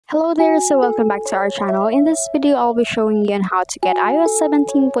Hello there, so welcome back to our channel. In this video, I'll be showing you on how to get iOS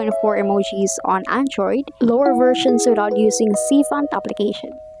 17.4 emojis on Android, lower versions without using zFont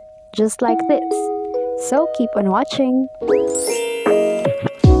application. Just like this. So keep on watching.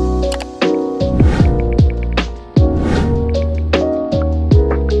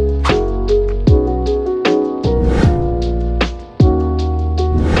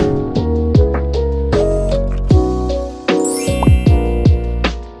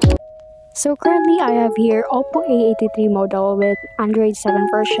 So currently I have here Oppo A83 model with Android 7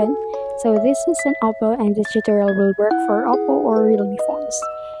 version. So this is an Oppo and this tutorial will work for Oppo or Realme phones.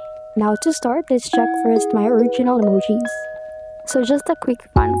 Now to start, let's check first my original emojis. So just a quick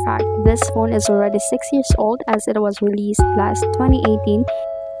fun fact, this phone is already 6 years old as it was released last 2018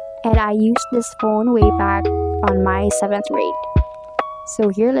 and I used this phone way back on my 7th grade. So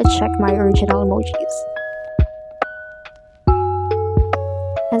here let's check my original emojis.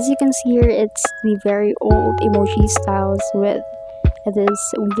 As you can see here, it's the very old emoji styles with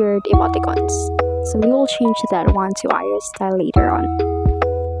this weird emoticons. So we will change that one to iOS style later on.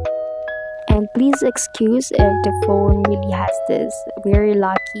 And please excuse if the phone really has this very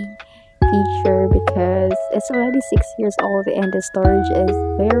lucky feature because it's already 6 years old and the storage is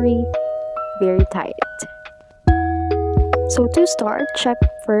very tight. So to start, check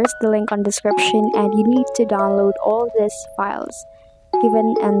first the link on description and you need to download all these files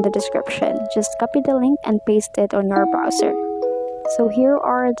given in the description. Just copy the link and paste it on your browser. So here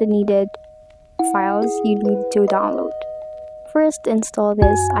are the needed files you need to download. First, install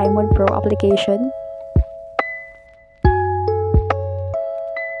this iMode Pro application.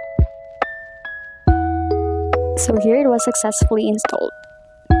 So here it was successfully installed.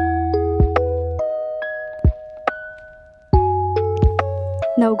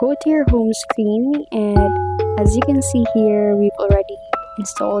 Now go to your home screen and as you can see here, we've already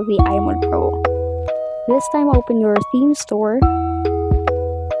installed the iMode Pro. This time open your theme store.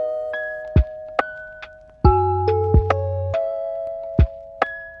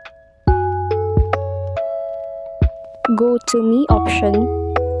 Go to Me option.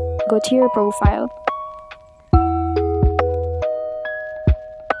 Go to your profile.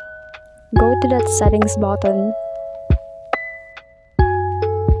 Go to that settings button.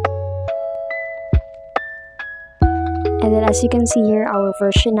 And then as you can see here, our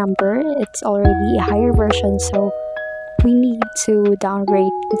version number, it's already a higher version, so we need to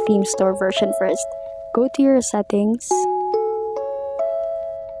downgrade the theme store version first. Go to your settings.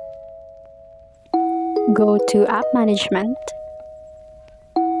 Go to app management.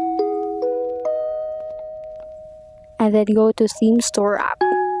 And then go to theme store app.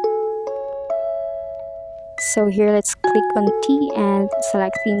 So here let's click on T and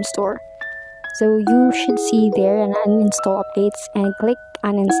select theme store. So you should see there an uninstall updates and click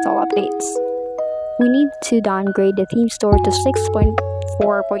uninstall updates. We need to downgrade the theme store to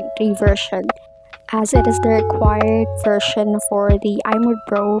 6.4.3 version as it is the required version for the iMode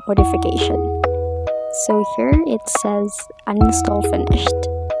Pro modification. So here it says uninstall finished.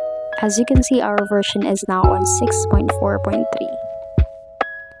 As you can see, our version is now on 6.4.3.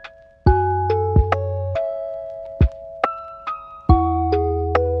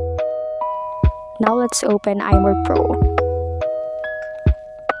 Now let's open iMode Pro.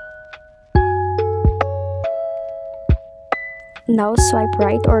 Now swipe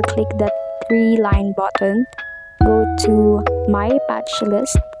right or click that 3-line button. Go to My Patch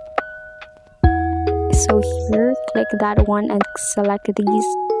List. So here, click that one and select these.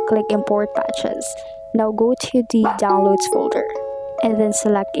 Click Import Patches. Now go to the Downloads folder and then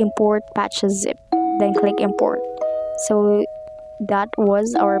select Import Patches Zip. Then click Import. So that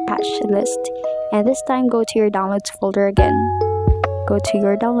was our patch list. And this time go to your downloads folder again. Go to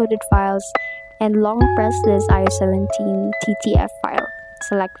your downloaded files and long press this iOS 17 TTF file.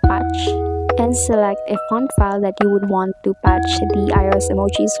 Select patch and select a font file that you would want to patch the iOS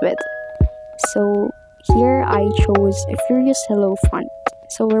emojis with. So here I chose a Furious Hello font.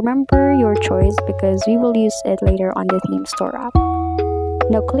 So remember your choice because we will use it later on the theme store app.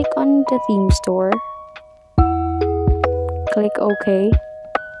 Now click on the theme store. Click OK.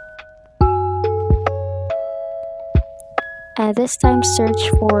 And this time search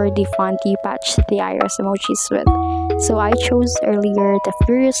for the font you patched the iOS emojis with. So I chose earlier the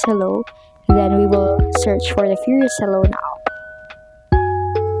Furious Hello, then we will search for the Furious Hello now.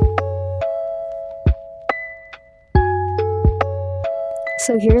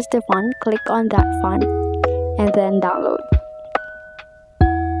 So here's the font, click on that font and then download.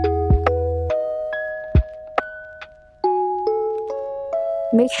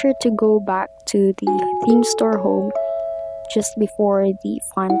 Make sure to go back to the theme store home just before the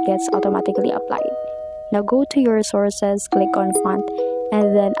font gets automatically applied. Now go to your sources, click on font,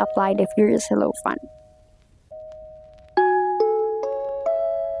 and then apply the Furious Hello font.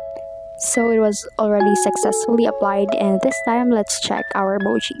 So it was already successfully applied, and this time let's check our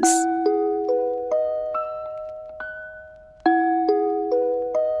emojis.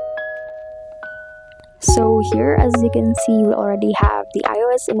 So here, as you can see, we already have the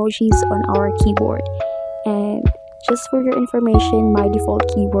iOS emojis on our keyboard. And just for your information, my default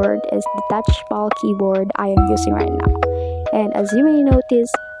keyboard is the touchpad keyboard I am using right now. And as you may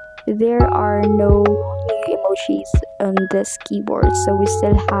notice, there are no new emojis on this keyboard, so we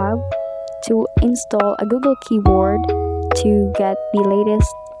still have to install a Google keyboard to get the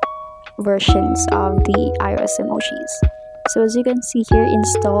latest versions of the iOS emojis. So as you can see here,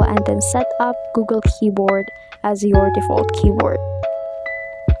 install and then set up Google keyboard as your default keyboard.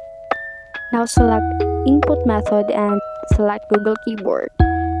 Now select input method and select Google keyboard.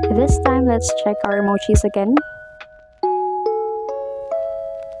 This time let's check our emojis again.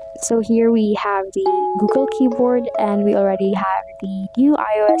 So here we have the Google keyboard, and we already have the new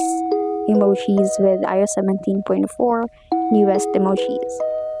iOS emojis with iOS 17.4 newest emojis.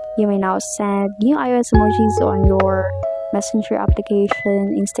 You may now send new iOS emojis on your Messenger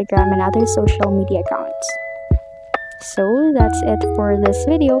application, Instagram, and other social media accounts. So that's it for this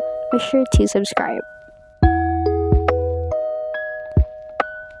video. Be sure to subscribe.